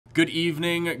Good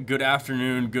evening, good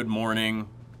afternoon, good morning.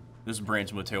 This is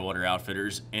Branson with Tailwater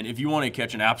Outfitters, and if you want to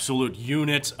catch an absolute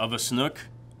unit of a snook,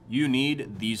 you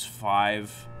need these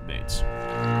 5 baits.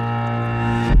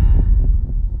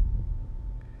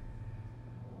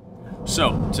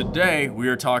 So today we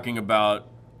are talking about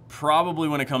probably,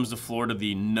 when it comes to Florida,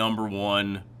 the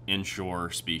 #1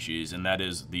 inshore species, and that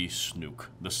is the snook,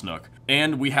 the snook.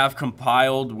 And we have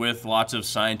compiled, with lots of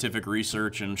scientific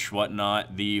research and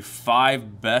whatnot, the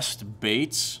 5 best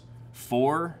baits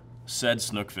for said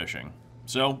snook fishing.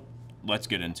 So let's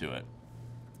get into it.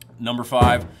 Number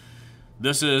 5,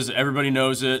 this is, everybody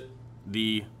knows it,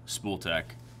 the spool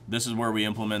tech. This is where we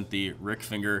implement the Rick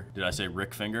Finger. Did I say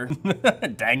Rick Finger?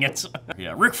 Dang it.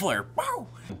 Yeah, Ric Flair. Wow.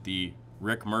 The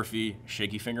Rick Murphy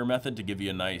shaky finger method to give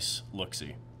you a nice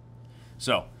look-see.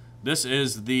 So this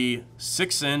is the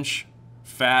 6-inch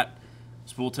fat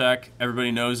spool tech.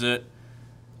 Everybody knows it.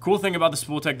 Cool thing about the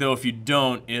spool tech, though, if you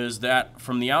don't, is that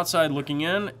from the outside looking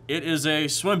in, it is a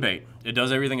swim bait. It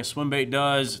does everything a swim bait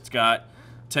does. It's got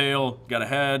tail, got a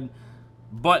head.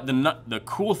 But the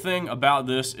cool thing about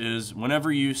this is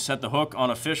whenever you set the hook on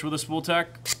a fish with a spool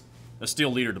tech, a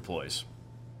steel leader deploys.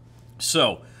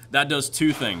 So that does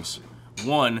 2 things.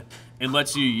 One, it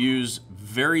lets you use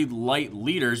very light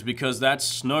leaders because that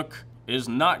snook is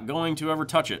not going to ever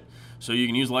touch it. So you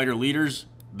can use lighter leaders,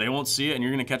 they won't see it, and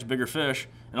you're gonna catch bigger fish.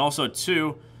 And also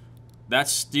 2, that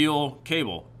steel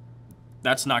cable,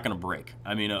 that's not gonna break.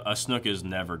 I mean, a snook is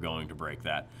never going to break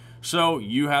that. So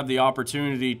you have the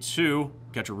opportunity to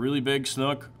catch a really big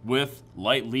snook with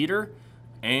light leader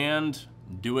and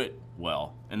do it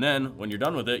well. And then when you're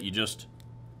done with it, you just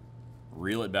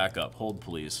reel it back up. Hold,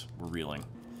 please, we're reeling.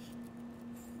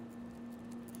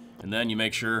 And then you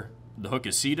make sure the hook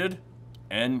is seated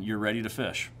and you're ready to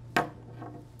fish.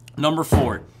 Number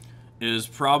 4 is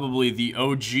probably the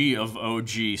OG of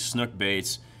OG snook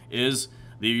baits, is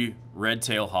the red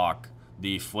tail hawk,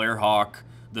 the flare hawk,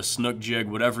 the snook jig,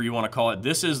 whatever you want to call it.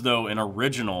 This is, though, an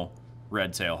original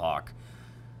red tail hawk.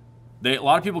 A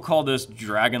lot of people call this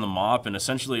dragging the mop, and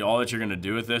essentially all that you're going to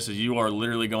do with this is you are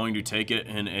literally going to take it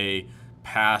in a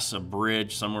pass, a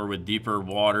bridge, somewhere with deeper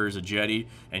waters, a jetty,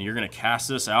 and you're going to cast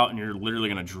this out and you're literally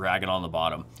going to drag it on the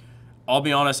bottom. I'll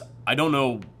be honest, I don't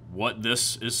know what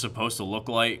this is supposed to look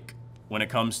like when it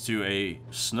comes to a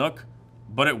snook,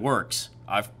 but it works.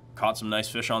 I've caught some nice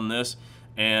fish on this,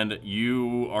 and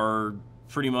you are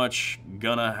pretty much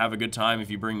gonna have a good time if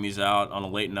you bring these out on a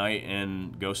late night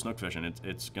and go snook fishing.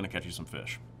 It's gonna catch you some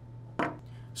fish.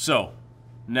 So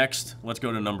next, let's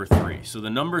go to number 3. So the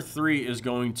number 3 is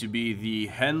going to be the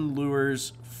Hen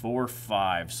Lures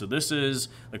 4-5. So this is,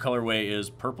 the colorway is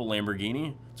Purple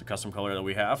Lamborghini. It's a custom color that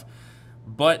we have.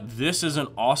 But this is an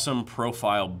awesome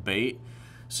profile bait.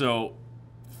 So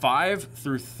 5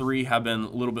 through 3 have been a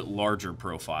little bit larger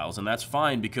profiles, and that's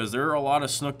fine because there are a lot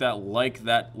of snook that like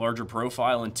that larger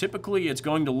profile, and typically it's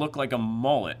going to look like a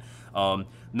mullet.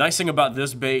 Nice thing about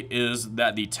this bait is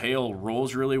that the tail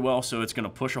rolls really well, so it's going to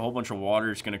push a whole bunch of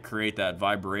water. It's going to create that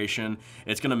vibration.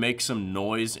 It's going to make some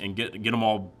noise and get them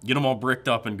all bricked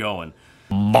up and going.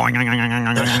 Nice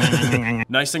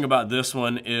thing about this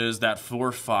one is that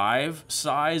 4-5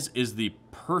 size is the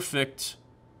perfect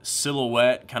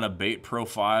silhouette kind of bait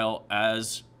profile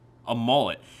as a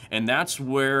mullet, and that's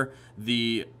where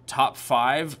the top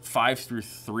 5 through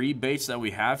 3 baits that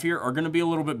we have here are going to be a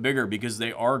little bit bigger because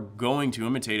they are going to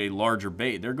imitate a larger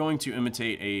bait. They're going to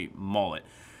imitate a mullet,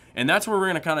 and that's where we're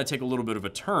going to kind of take a little bit of a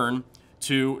turn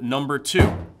to number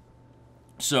 2.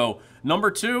 So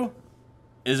number 2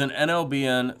 is an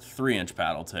NLBN 3-inch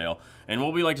paddle tail, and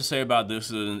what we like to say about this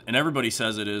is, and everybody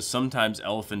says it is, sometimes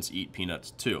elephants eat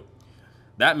peanuts too.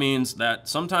 That means that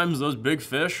sometimes those big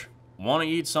fish want to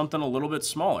eat something a little bit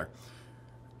smaller.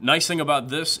 Nice thing about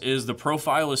this is the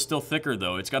profile is still thicker,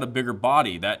 though. It's got a bigger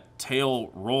body. That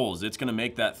tail rolls. It's going to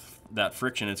make that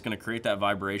friction. It's going to create that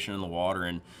vibration in the water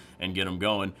and get them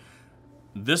going.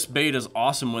 This bait is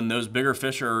awesome when those bigger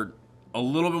fish are a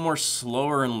little bit more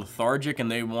slower and lethargic and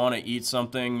they want to eat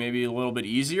something maybe a little bit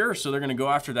easier, so they're going to go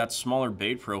after that smaller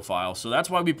bait profile. So that's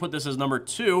why we put this as number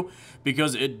 2,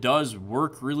 because it does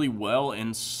work really well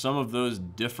in some of those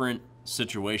different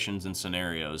situations and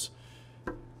scenarios.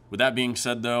 With that being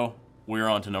said, though, we're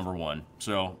on to number 1.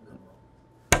 So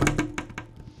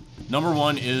number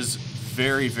 1 is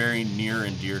very, very near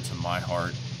and dear to my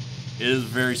heart. It is a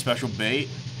very special bait,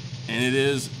 and it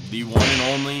is the one and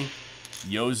only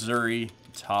Yo-Zuri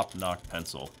Top Knock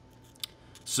Pencil.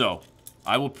 So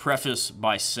I will preface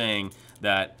by saying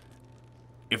that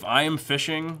if I am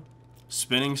fishing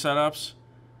spinning setups,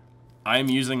 I'm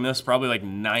using this probably like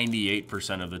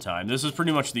 98% of the time. This is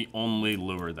pretty much the only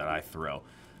lure that I throw.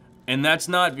 And that's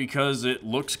not because it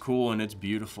looks cool and it's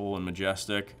beautiful and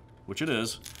majestic, which it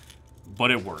is,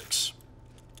 but it works.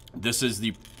 This is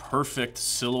the perfect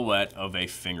silhouette of a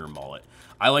finger mullet.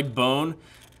 I like bone,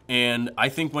 and I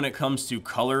think when it comes to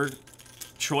color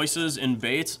choices in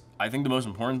baits, I think the most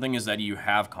important thing is that you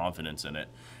have confidence in it.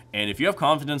 And if you have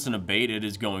confidence in a bait, it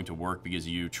is going to work because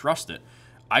you trust it.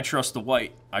 I trust the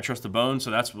white, I trust the bone,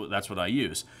 so that's what I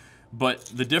use. But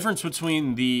the difference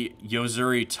between the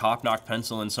Yo-Zuri Top Knock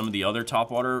pencil and some of the other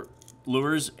topwater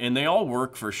lures, and they all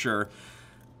work for sure.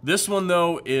 This one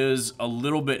though is a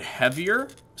little bit heavier,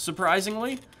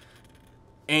 surprisingly,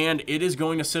 and it is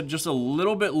going to sit just a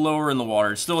little bit lower in the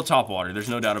water. It's still a topwater, there's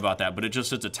no doubt about that, but it just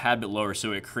sits a tad bit lower,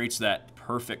 so it creates that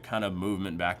perfect kind of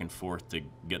movement back and forth to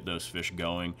get those fish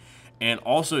going. And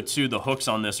also too, the hooks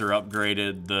on this are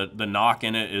upgraded. The knock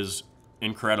in it is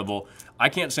incredible. I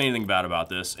can't say anything bad about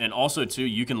this. And also too,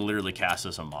 you can literally cast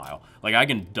this a mile. Like I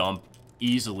can dump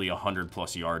easily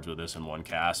 100+ yards with this in one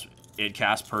cast. It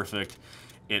casts perfect.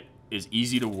 It is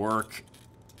easy to work.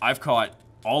 I've caught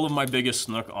all of my biggest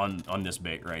snook on this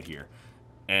bait right here.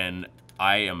 And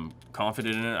I am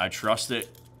confident in it. I trust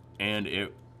it. And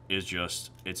it is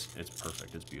just, it's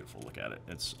perfect. It's beautiful. Look at it.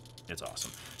 It's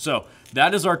awesome. So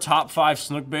that is our top 5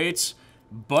 snook baits.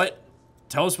 But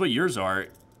tell us what yours are.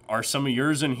 Are some of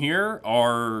yours in here?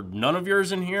 Are none of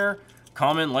yours in here?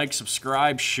 Comment, like,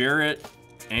 subscribe, share it,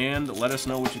 and let us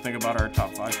know what you think about our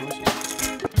top 5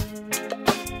 choices.